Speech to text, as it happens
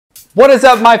What is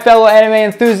up, my fellow anime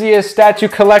enthusiasts, statue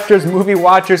collectors, movie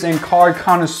watchers, and card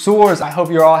connoisseurs? I hope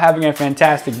you're all having a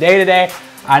fantastic day today.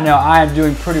 I know I am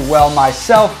doing pretty well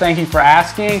myself. Thank you for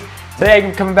asking. Today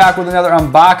I'm coming back with another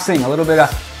unboxing, a little bit of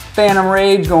Phantom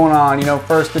Rage going on, you know,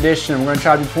 first edition. We're going to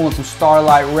try to be pulling some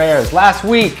Starlight Rares. Last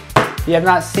week, if you have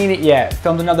not seen it yet,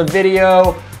 filmed another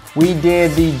video. We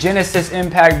did the Genesis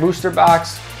Impact Booster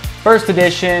Box, first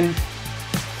edition.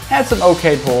 Had some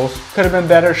okay pulls. Could have been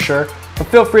better, sure. But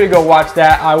feel free to go watch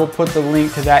that. I will put the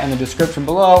link to that in the description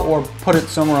below or put it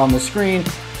somewhere on the screen.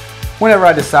 Whenever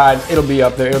I decide, it'll be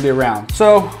up there, it'll be around.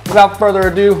 So without further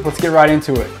ado, let's get right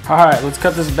into it. All right, let's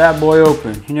cut this bad boy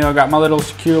open. You know, I got my little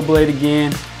Shakira blade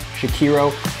again.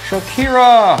 Shakira.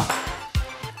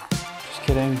 Just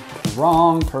kidding,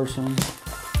 wrong person.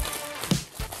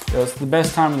 Yo, it's the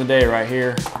best time of the day right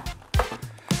here.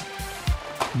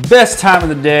 Best time of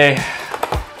the day,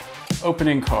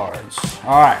 opening cards.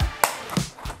 All right.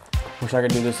 Wish I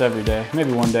could do this every day,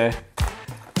 maybe one day.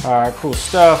 All right, cool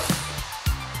stuff.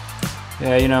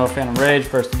 Yeah, you know, Phantom Rage,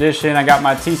 first edition. I got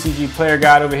my TCG player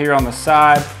guide over here on the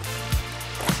side.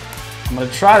 I'm gonna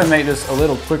try to make this a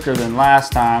little quicker than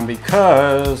last time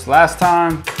because last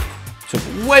time it took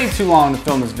way too long to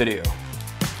film this video.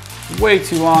 Way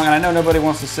too long, and I know nobody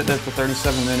wants to sit there for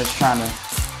 37 minutes trying to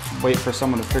wait for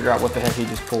someone to figure out what the heck he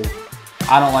just pulled.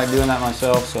 I don't like doing that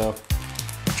myself, so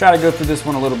try to go through this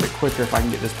one a little bit quicker if I can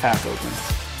get this pack open.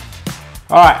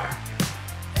 All right,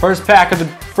 first pack of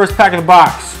the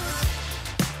box.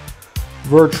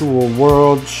 Virtual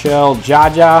World Shell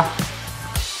Jaja,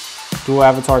 Dual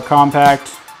Avatar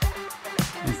Compact,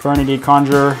 Infernity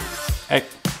Conjurer,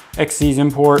 Xyz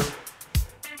Import,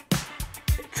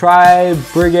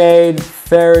 Tri-Brigade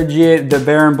Farragut, the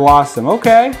Baron Blossom.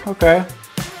 Okay.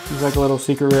 There's like a little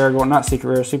secret rare going, not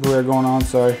secret rare, super rare going on,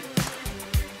 sorry.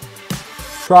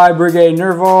 Tri-Brigade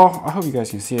Nerval. I hope you guys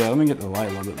can see that. Let me get the light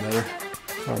a little bit better.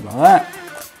 Sorry about that.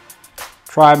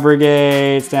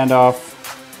 Tri-Brigade Standoff,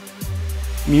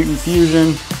 Mutant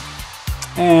Fusion,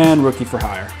 and Rookie for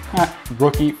Hire.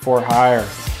 Rookie for Hire.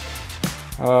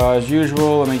 As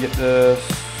usual, let me get the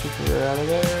super rare out of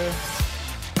there.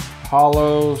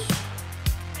 Hollows.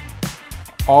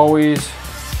 Always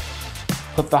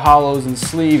put the hollows in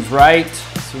sleeves, right?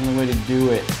 That's the only way to do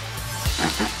it.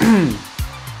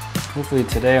 Hopefully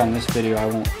today on this video I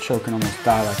won't choke and almost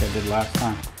die like I did last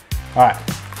time. All right,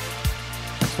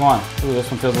 next one. Ooh,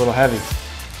 this one feels a little heavy.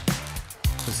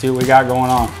 Let's see what we got going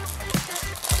on.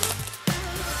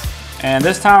 And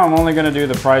this time I'm only gonna do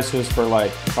the prices for,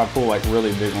 like, if I pull like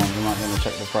really big ones, I'm not gonna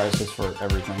check the prices for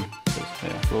everything.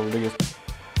 Yeah, it's a little biggest.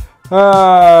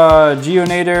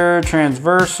 Geonator,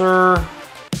 Transverser,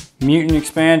 Mutant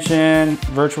Expansion,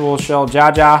 Virtual Shell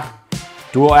Jaja,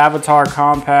 Dual Avatar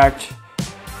Compact,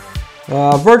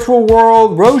 Virtual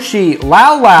World Roshi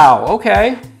Lao.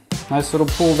 Okay, nice little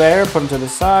pull there. Put them to the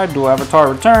side. Dual Avatar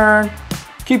Return.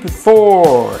 Keep it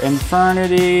 4.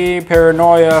 Infernity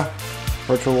Paranoia.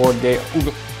 Virtual World Gate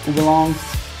Ugalong.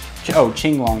 Oh,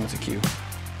 Qinglong. That's a Q.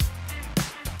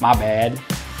 My bad.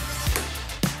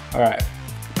 All right,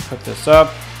 put this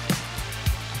up.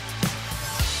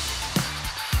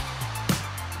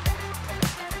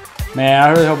 Man,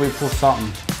 I really hope we pull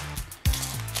something.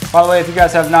 By the way, if you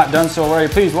guys have not done so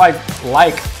already, please like,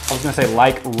 I was gonna say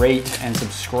like, rate, and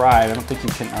subscribe. I don't think you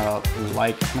can I don't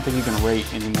think you can rate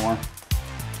anymore.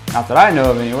 Not that I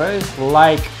know of anyways.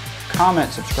 Like,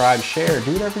 comment, subscribe, share,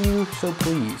 do whatever you so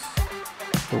please.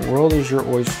 The world is your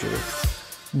oyster.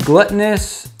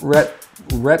 Gluttonous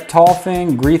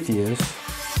Reptolfing Gretheus.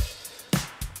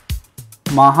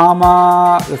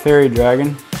 Mahama the Fairy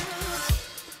Dragon.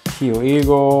 Keel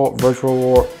Eagle, Virtual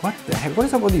Ward. What the heck? What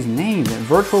is up with these names?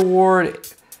 Virtual Ward,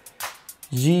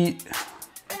 Shieju.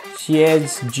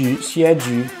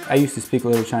 I used to speak a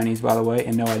little Chinese, by the way,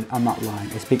 and no, I'm not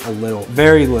lying. I speak a little,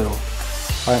 very little.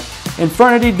 All right.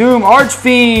 Infernity Doom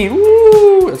Archfiend.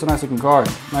 Woo! That's a nice looking card.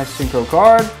 Nice synchro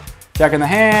card. Jack in the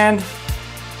hand.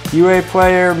 UA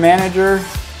Player Manager.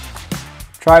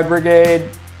 Tri-Brigade.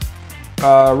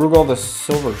 Rugal the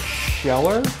Silver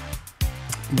Sheller.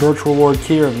 Virtual Ward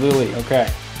Key of Lily. Okay.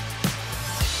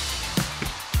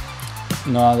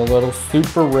 Another little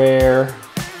super rare.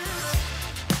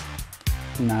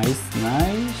 Nice.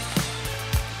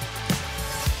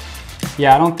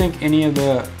 Yeah, I don't think any of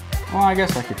the, well, I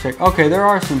guess I could check. Okay, there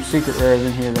are some secret rares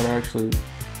in here that are actually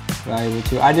valuable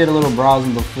too. I did a little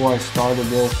browsing before I started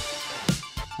this.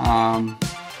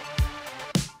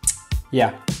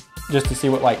 Yeah, just to see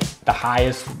what like the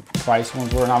highest price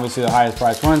ones were, and obviously the highest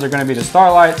price ones are going to be the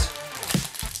Starlights.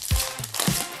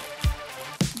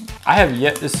 I have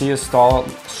yet to see a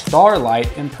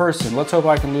Starlight in person. Let's hope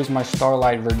I can lose my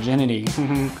Starlight virginity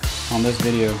on this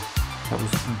video. That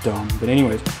was dumb. But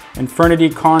anyways, Infernity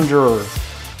Conjurer,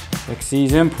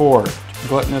 Xyz Import,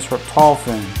 Gluttonous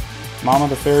Reptolfin, Mama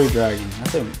the Fairy Dragon. I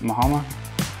say Mahama.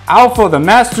 Alpha the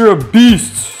Master of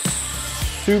Beasts,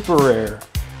 super rare.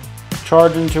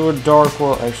 Charge into a dark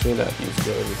world. Actually, that needs to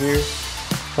go over here.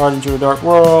 Charge into a dark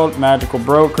world. Magical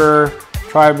Broker.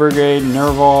 Tri-Brigade.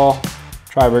 Nerval.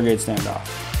 Tri-Brigade Standoff.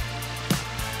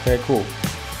 Okay, cool.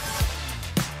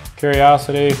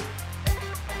 Curiosity.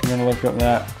 I'm gonna look up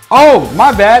that. Oh,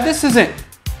 my bad. This is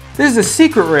a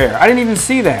secret rare. I didn't even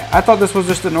see that. I thought this was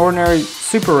just an ordinary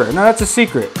super rare. No, that's a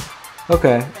secret.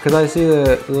 Okay, because I see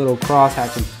the little cross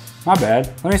hatching. My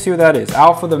bad. Let me see what that is.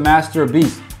 Alpha the Master of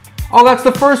Beasts. Oh, that's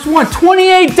the first one.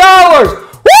 $28!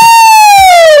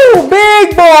 Woo!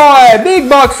 Big boy! Big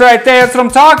bucks right there. That's what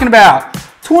I'm talking about.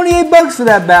 28 bucks for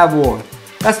that bad boy.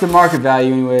 That's the market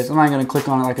value anyways. I'm not going to click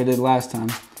on it like I did last time.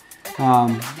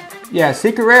 Yeah,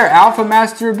 secret rare. Alpha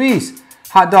Master of Beasts.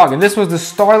 Hot dog. And this was the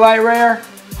Starlight rare.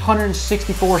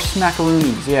 164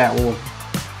 smackaroonies. Yeah, well,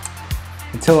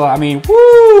 until, I mean,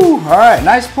 woo! All right,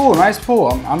 nice pull, nice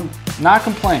pull. I'm not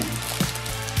complaining.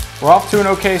 We're off to an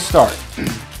okay start.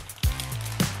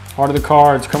 Heart of the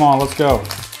cards, come on, let's go.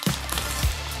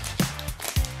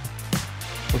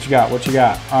 What you got, what you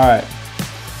got? All right.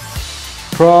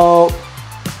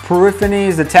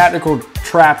 Periphenes, the Tactical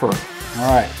Trapper.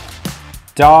 All right.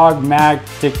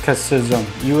 Dogmaticism,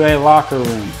 UA Locker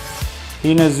Room.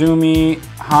 Hinazumi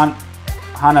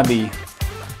Hanabi.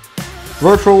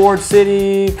 Virtual Ward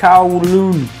City,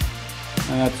 Kowloon.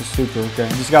 And that's a super, okay.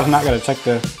 Just not gotta check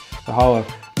the holo.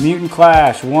 Mutant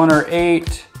Clash, 1 or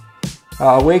 8.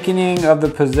 Awakening of the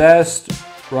Possessed,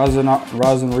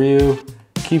 Razan Ryu,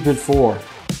 Cupid 4.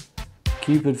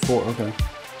 Cupid 4, okay.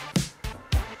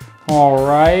 All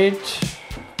right.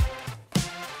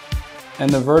 In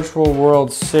the Virtual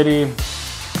World City,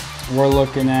 we're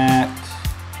looking at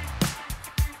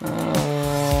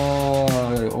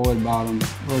old bottom.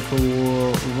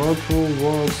 Virtual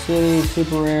World City,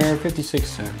 super rare, 56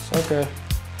 cents. Okay.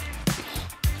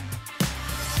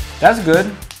 That's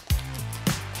good.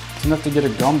 It's enough to get a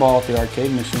gumball at the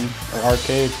arcade machine, or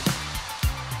arcade,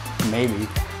 maybe.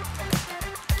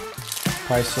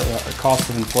 Cost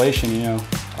of inflation, you know,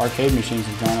 arcade machines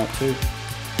have gone up too.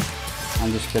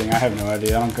 I'm just kidding, I have no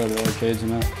idea. I don't go to the arcades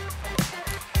enough.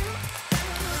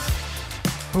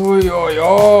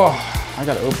 I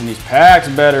gotta open these packs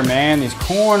better, man. These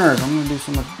corners, I'm gonna do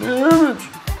so much damage.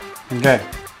 Okay,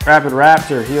 Rapid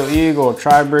Raptor, Heal Eagle,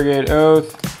 Tri-Brigade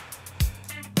Oath,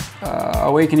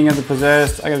 Awakening of the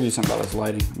Possessed. I gotta do something about this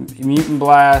lighting. Mutant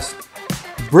Blast,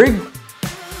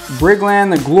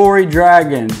 Brigland the Glory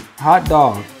Dragon, Hot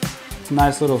Dog. It's a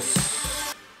nice little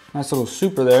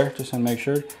super there, just to make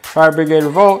sure. Tri-Brigade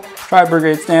Revolt,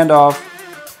 Tri-Brigade Standoff,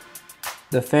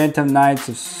 the Phantom Knights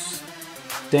of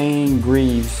Stain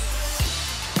Greaves,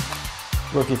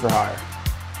 Rookie for Hire.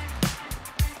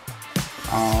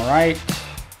 All right,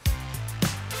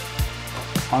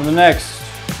 on the next.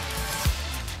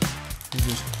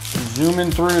 Just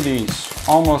zooming through these,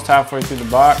 almost halfway through the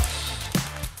box.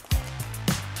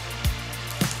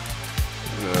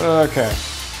 Okay.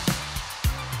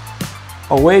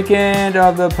 Awakened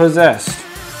of the Possessed,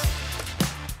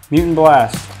 Mutant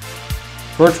Blast,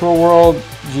 Virtual World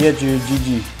Jieju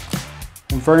GG,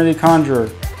 Infernity Conjurer,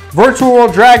 Virtual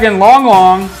World Dragon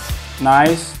Long,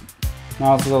 nice.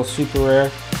 Now it's a little super rare.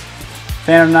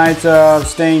 Phantom Knights of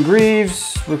Stain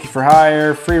Greaves, Rookie for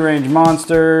Hire, Free Range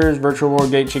Monsters, Virtual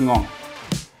World Gate Qinglong.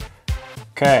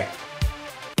 Okay.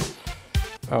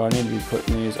 Oh, I need to be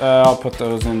putting these. I'll put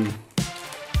those in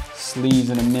sleeves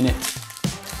in a minute.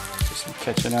 Just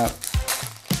catching up.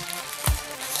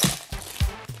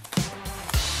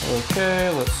 Okay,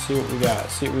 let's see what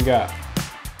we got.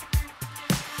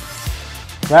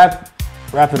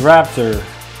 Rapid Raptor,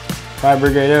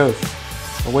 Tri-Brigade Oath,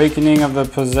 Awakening of the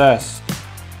Possessed.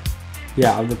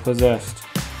 Yeah, of the Possessed.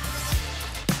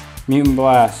 Mutant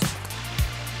Blast.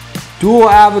 Dual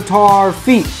Avatar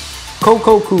Feet,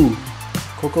 Kokoku.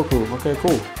 Okay,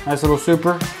 cool. Nice little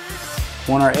super.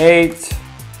 1 or 8.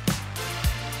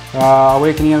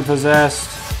 Awakening of the Possessed.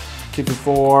 Cupid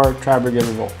 4. Tri-Brigade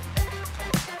Revolt.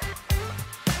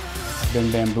 Been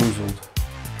bamboozled.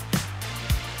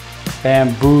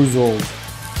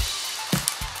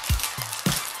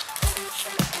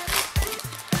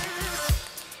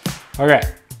 Okay.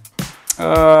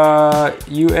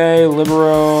 UA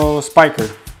Libero Spiker.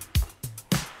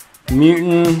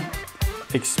 Mutant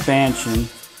Expansion.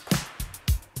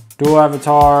 Dual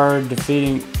Avatar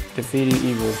Defeating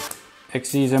Evil.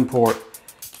 Xyz Import.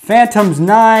 Phantom's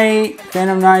Knight.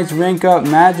 Phantom Knight's rank up.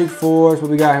 Magic Force.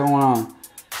 What we got going on?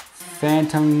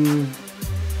 Phantom's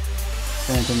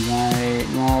Knight.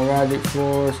 No, Magic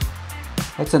Force.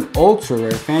 That's an ultra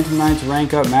rare. Phantom Knight's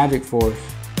rank up. Magic Force.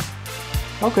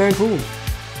 Okay, cool.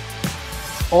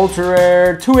 Ultra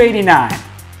rare. 289.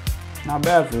 Not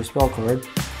bad for a spell card.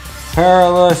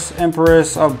 Perilous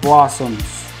Empress of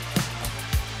Blossoms.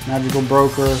 Magical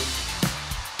Broker.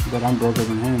 But I'm broker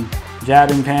than him.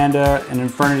 Jabbing Panda and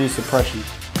Infernity Suppression.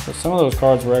 But some of those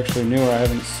cards were actually newer. I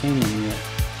haven't seen them yet.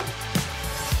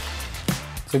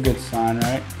 It's a good sign,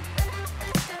 right?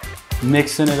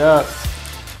 Mixing it up.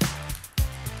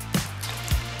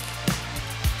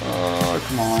 Oh,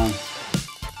 come on.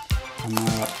 I'm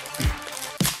not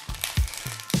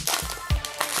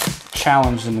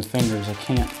challenged in the fingers. I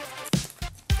can't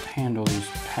handle these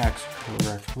packs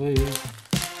correctly.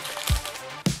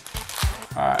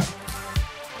 Alright.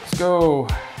 Let's go.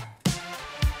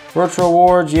 Virtual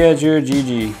Wards, yeah, Jared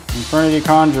GG. Infernity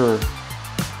Conjurer.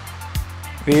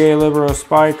 VA Libero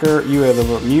Spiker. UA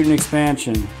Libero. Mutant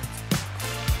Expansion.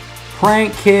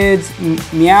 Prank Kids.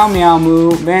 Meow Meow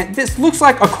Moo. Man, this looks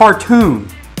like a cartoon.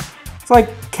 It's like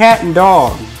cat and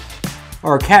dog.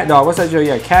 Or cat dog. What's that show?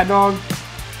 Yeah, cat dog.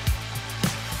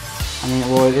 I mean,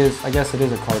 well, it is. I guess it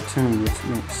is a cartoon, which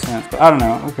makes sense. But I don't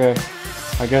know. Okay.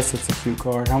 I guess it's a cute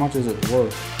card. How much is it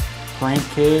worth? Prank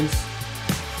Kids.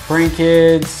 Prank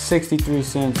Kids, 63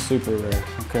 cents, super rare.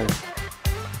 Okay.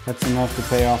 That's enough to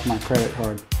pay off my credit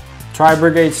card.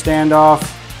 Tri-Brigade Standoff.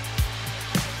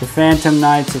 The Phantom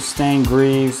Knights of Stained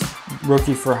Greaves.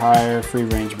 Rookie for hire, free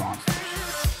range monsters.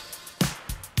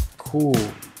 Cool.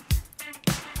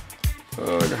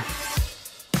 Good.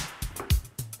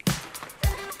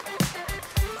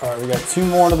 Alright, we got two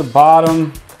more to the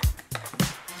bottom.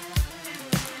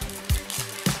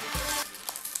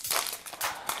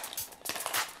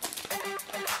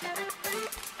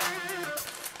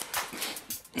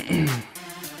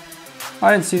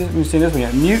 I didn't see this. We've seen this one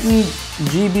yet. Mutant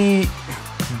GB88.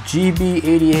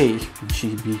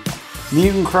 GB.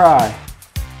 Mutant Cry.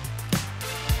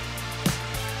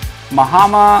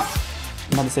 Mahama.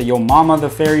 I'm about to say Yo Mama the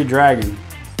Fairy Dragon.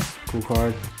 Cool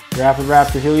card. Rapid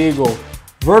Raptor Hill Eagle.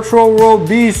 Virtual World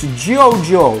Beast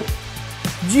Jojo.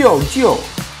 Jojo.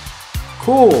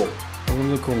 Cool. That was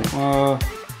really cool.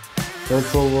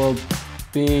 Virtual World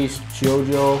Beast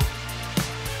Jojo.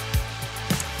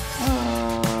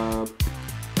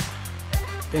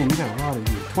 Dang, we got a lot of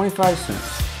these. 25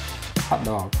 cents. Hot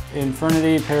dog.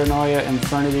 Infernity, Paranoia,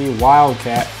 Infernity,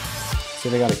 Wildcat. So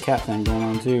they got a cat thing going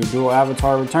on too. Dual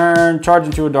Avatar Return, Charge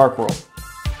into a Dark World.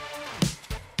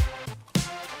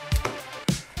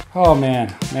 Oh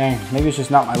man, maybe it's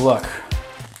just not my luck.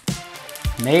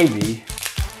 Maybe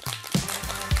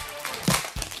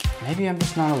I'm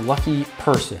just not a lucky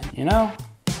person, you know?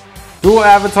 Dual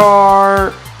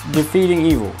Avatar, Defeating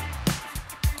Evil.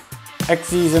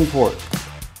 Xyz Import.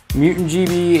 Mutant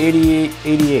GB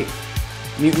 88.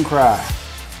 Mutant Cry.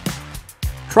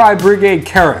 Tri-Brigade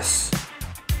Karis.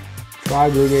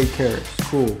 Tri-Brigade Karis.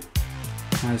 Cool.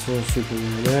 Nice little super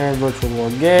rare there. Virtual War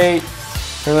Gate.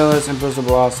 Perilous Empress of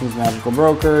Blossoms. Magical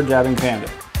Broker. Jabbing Panda.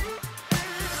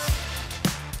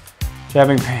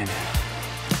 Jabbing Panda.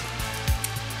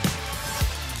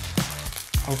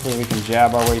 Hopefully we can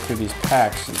jab our way through these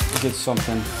packs and get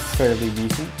something fairly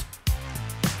decent.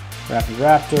 Rapid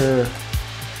Raptor.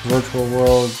 Virtual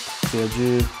World,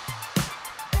 CLG,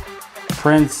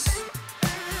 Prince,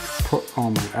 oh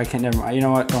my, I can't never mind. You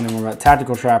know what? Don't even worry about it.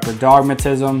 Tactical Trapper,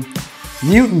 Dogmatism,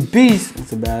 Mutant Beast.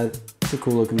 It's a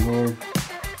cool looking card.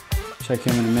 Check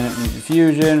him in a minute. Mutant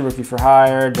Fusion, Rookie for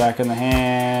Hire, Jack in the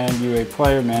Hand, UA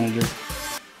Player Manager.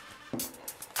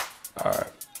 All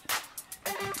right.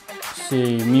 Let's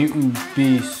see, Mutant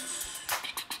Beast.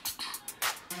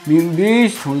 Mutant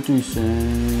Beast, 23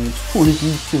 cents. 23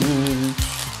 cents.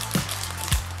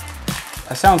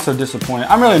 I sound so disappointed.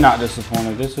 I'm really not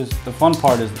disappointed. This is the fun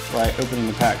part, is right opening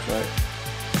the packs, right?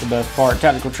 The best part.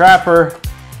 Tactical Trapper,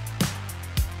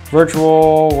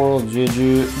 Virtual World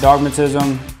Juju,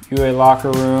 Dogmatism, UA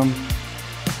Locker Room.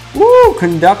 Woo!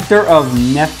 Conductor of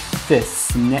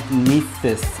Nephthys.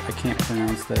 Nephthys. I can't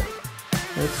pronounce that.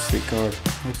 That's a sweet card.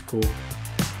 Looks cool.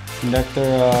 Conductor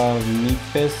of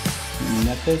Nephthys.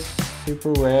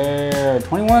 Super rare.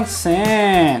 21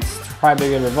 cents.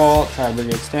 Tri-Brigade Revolt.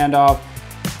 Tri-Brigade Standoff.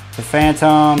 The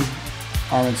Phantom,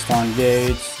 Armenstein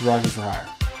Gates, Rookie for Hire.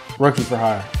 Rookie for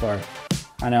Hire, sorry.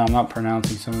 I know I'm not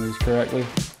pronouncing some of these correctly.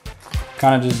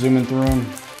 Kind of just zooming through them.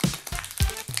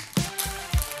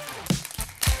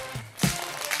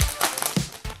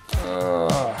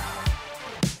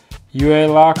 UA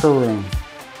Locker Room.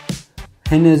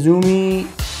 Hinazumi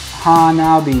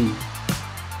Hanabi.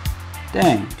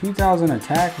 Dang, 2000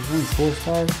 attack is only 4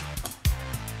 stars.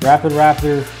 Rapid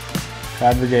Raptor,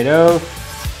 Tri-Brigade Oath.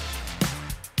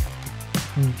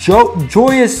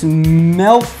 Joyous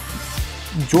Milfies.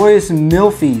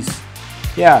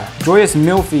 Yeah, Joyous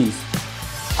Milfies.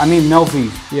 I mean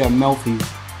Melfies. Yeah, Melfies.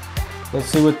 Let's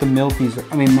see what the Melfies are.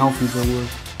 I mean Melfies are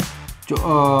worth.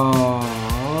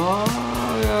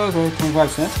 Yeah, okay, 25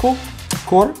 cents. Cool.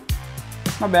 Quarter.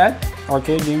 Not bad.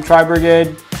 Arcade game.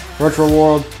 Tri-Brigade, Virtual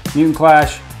World, Mutant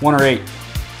Clash, 1 or 8.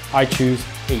 I choose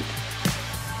 8.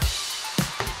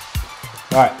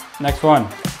 Alright, next one.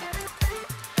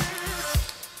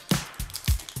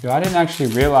 Yo, I didn't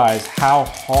actually realize how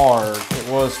hard it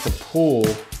was to pull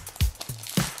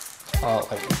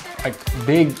like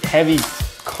big, heavy,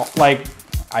 like,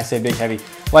 I say big, heavy,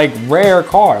 like rare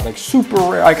cards, like super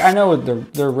rare. Like, I know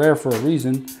they're rare for a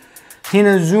reason.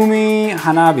 Hinazumi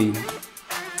Hanabi.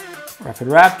 Rapid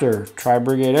Raptor,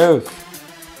 Tri-Brigade Oath.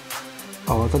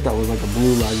 Oh, I thought that was like a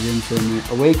blue legend for a minute.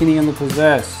 Awakening of the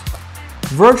Possessed.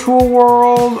 Virtual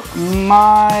World,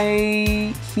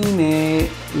 My Hime, I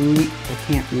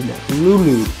can't read that.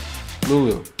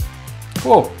 Lulu.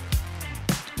 Cool.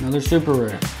 Another super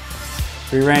rare.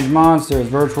 3 range monsters,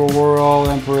 Virtual World,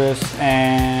 Empress,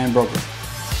 and Broker.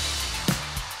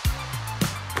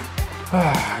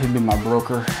 He'd be my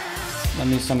broker. Let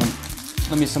me some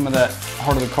of that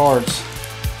Heart of the Cards.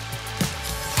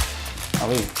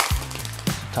 Ali,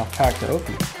 tough pack to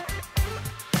open.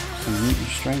 Some Mutant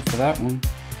Strength for that one.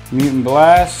 Mutant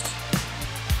Blast,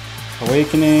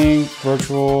 Awakening,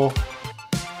 Virtual,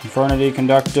 Infernity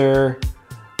Conductor,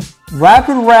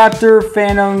 Rapid Raptor,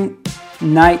 Phantom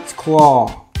Knight's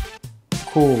Claw.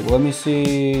 Cool. Let me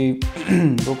see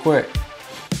real quick.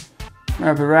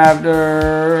 Rapid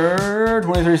Raptor,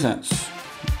 23 cents.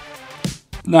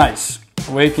 Nice.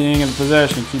 Awakening of the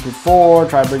Possession, keep it 4.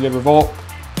 Tri-Brigade Revolt,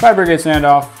 Tri-Brigade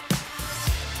Standoff.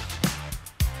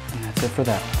 And that's it for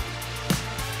that one.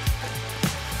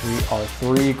 We are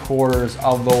 3/4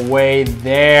 of the way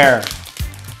there.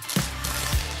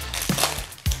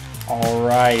 All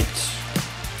right,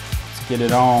 let's get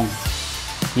it on.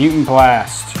 Mutant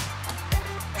Blast,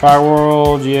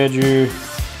 Tri-World, Jeju,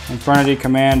 Infernity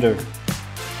Commander,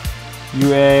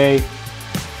 UA,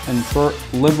 and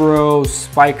Libero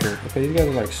Spiker. Okay, these guys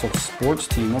are like some sports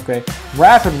team. Okay,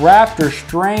 Rapid Raptor,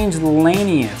 Strange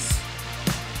Lanius.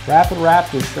 Rapid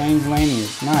Raptor, Strange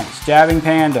Lanius. Nice. Jabbing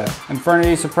Panda,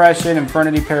 Infernity Suppression,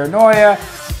 Infernity Paranoia,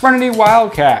 Infernity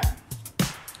Wildcat.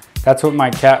 That's what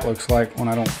my cat looks like when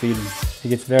I don't feed him. He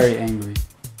gets very angry.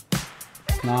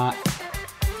 It's not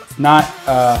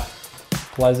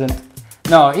pleasant.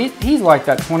 No, he's like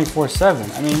that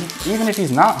 24/7. I mean, even if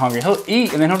he's not hungry, he'll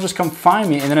eat and then he'll just come find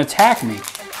me and then attack me.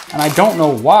 And I don't know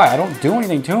why. I don't do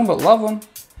anything to him but love him.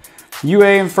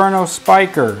 UA Inferno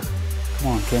Spiker. Come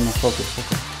on, camera, focus.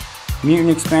 Okay. Mutant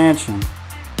Expansion.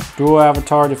 Dual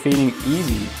Avatar defeating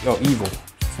Evie. Oh, Evil.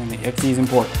 XE's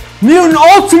important. Mutant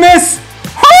Ultimus!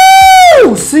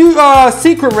 Woo!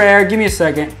 Secret rare. Give me a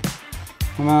second.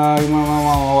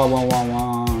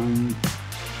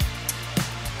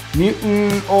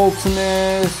 Mutant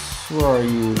Ultimus. Where are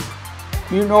you?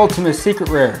 Mutant Ultimus Secret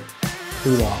Rare.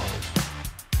 $2.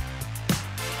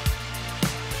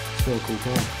 So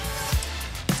cool.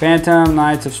 Phantom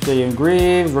Knights of Stadium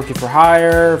Greaves, Rookie for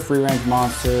Hire, Free Range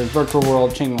Monsters, Virtual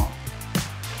World, Qinglong.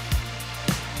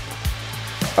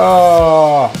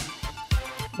 Oh,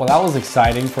 well, that was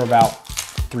exciting for about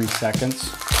 3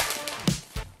 seconds.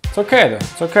 It's okay though,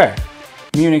 it's okay.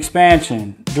 Mutant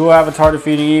Expansion, Dual Avatar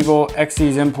defeating Evil,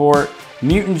 XE's Import,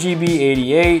 Mutant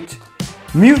GB88,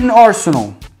 Mutant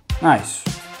Arsenal, nice,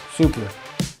 super.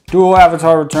 Dual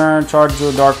Avatar Return, Charge to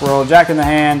a Dark World, Jack in the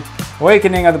Hand,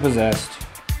 Awakening of the Possessed.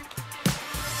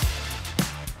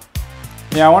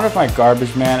 Yeah, I wonder if my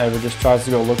garbage man ever just tries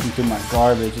to go looking through my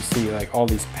garbage to see like all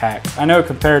these packs. I know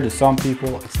compared to some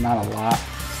people, it's not a lot,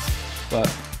 but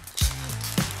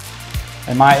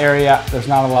in my area, there's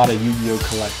not a lot of Yu-Gi-Oh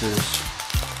collectors,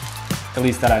 at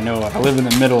least that I know of. I live in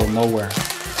the middle of nowhere.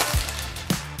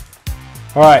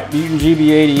 All right, Mutant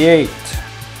GB88,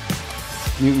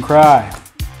 Mutant Cry,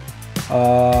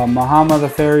 Mahama the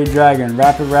Fairy Dragon,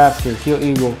 Rapid Raptor, Heal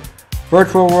Eagle,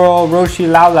 Virtual World, Roshi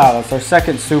Lao Lao, that's our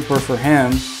second super for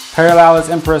him. Paralalis,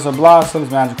 Empress of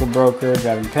Blossoms, Magical Broker,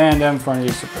 Driving Panda,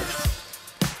 Infernity Suppression.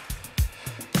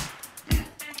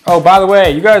 Oh, by the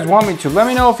way, you guys want me to, let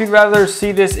me know if you'd rather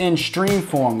see this in stream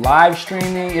form. Live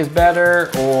streaming is better,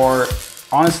 or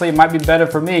honestly, it might be better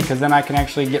for me because then I can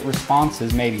actually get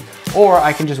responses maybe. Or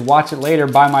I can just watch it later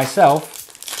by myself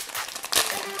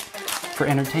for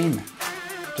entertainment.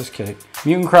 Just kidding.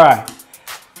 Mutant Cry,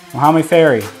 Mahami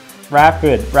Fairy,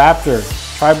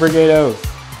 Raptor, Tri-Brigade Oath,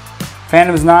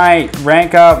 Phantom's Knight,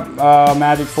 rank up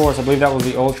Magic Force. I believe that was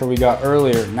the Ultra we got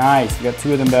earlier. Nice. We got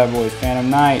 2 of them bad boys. Phantom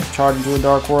Knight, Charge into a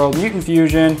Dark World, Mutant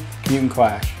Fusion, Mutant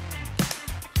Clash.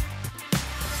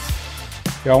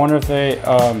 Yeah, I wonder if they,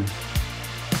 I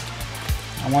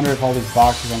wonder if all these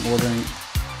boxes I'm ordering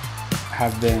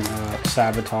have been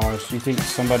sabotaged. Do you think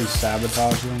somebody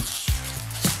sabotaged them?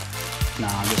 Nah,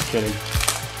 I'm just kidding.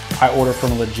 I order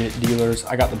from legit dealers.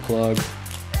 I got the plug.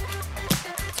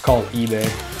 It's called eBay.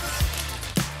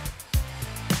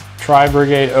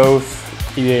 Tri-Brigade Oath,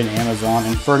 eBay and Amazon.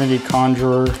 Infernity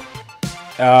Conjurer,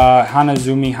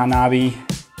 Hanazumi Hanabi.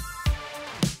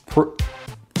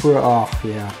 Oh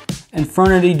yeah.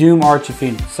 Infernity Doom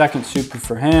Archfiend, second super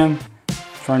for him.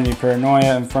 Infernity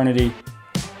Paranoia, Infernity,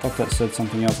 I thought that said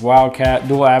something else. Wildcat,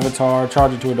 Dual Avatar,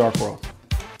 Charge it to a Dark World.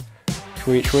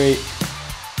 Sweet, sweet.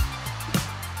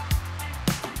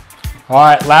 All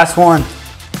right, last one.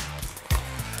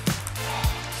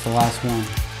 It's the last one.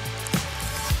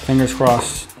 Fingers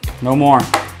crossed. No more.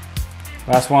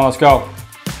 Last one, let's go.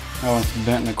 Oh, it's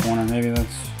bent in the corner. Maybe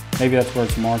that's where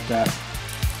it's marked at.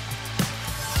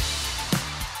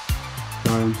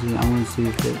 I want to see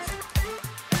if it's,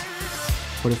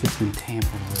 what if it's been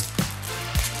tampered with?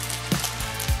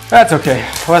 That's okay.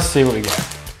 Let's see what we got.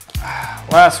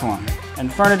 Last one.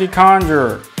 Infernity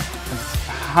Conjurer,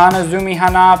 Hanazumi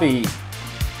Hanabi,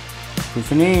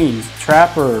 Bufanese,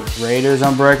 Trapper, Raiders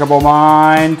Unbreakable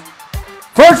Mind,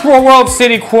 Virtual World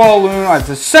City Kuala That's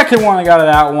the second one I got of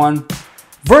that one.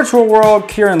 Virtual World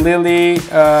Kieran Lilly,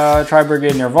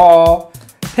 Tri-Brigade Nerval,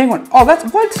 Penguin. Oh, that's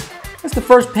what? That's the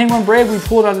first Penguin Brave we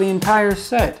pulled out of the entire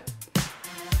set.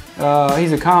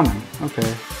 He's a common.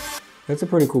 Okay. That's a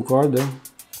pretty cool card though.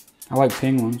 I like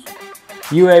penguins.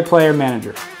 UA Player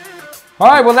Manager.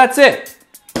 Alright, well that's it.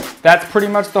 That's pretty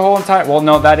much the whole entire, well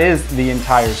no, that is the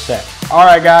entire set.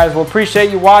 Alright guys, well appreciate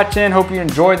you watching. Hope you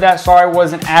enjoyed that. Sorry it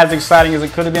wasn't as exciting as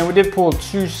it could have been. We did pull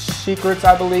 2 secrets,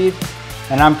 I believe.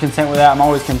 And I'm content with that. I'm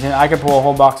always content. I could pull a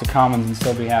whole box of commons and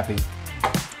still be happy.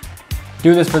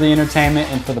 Do this for the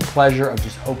entertainment and for the pleasure of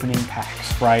just opening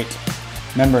packs, right?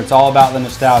 Remember, it's all about the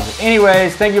nostalgia.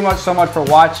 Anyways, thank you so much for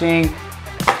watching.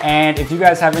 And if you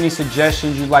guys have any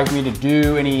suggestions you'd like me to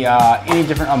do, any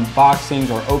different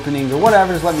unboxings or openings or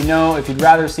whatever, just let me know. If you'd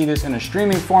rather see this in a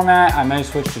streaming format, I may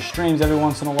switch to streams every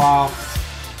once in a while.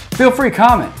 Feel free to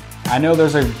comment. I know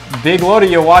there's a big load of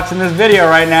you watching this video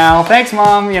right now. Thanks,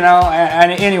 Mom, you know.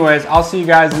 And anyways, I'll see you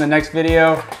guys in the next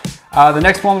video. The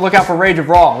next one, look out for Rage of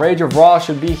Raw. Rage of Raw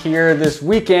should be here this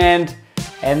weekend,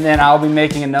 and then I'll be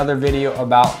making another video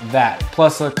about that,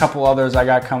 plus a couple others I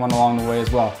got coming along the way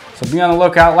as well. So be on the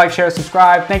lookout, like, share,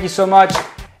 subscribe. Thank you so much,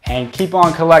 and keep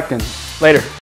on collecting. Later.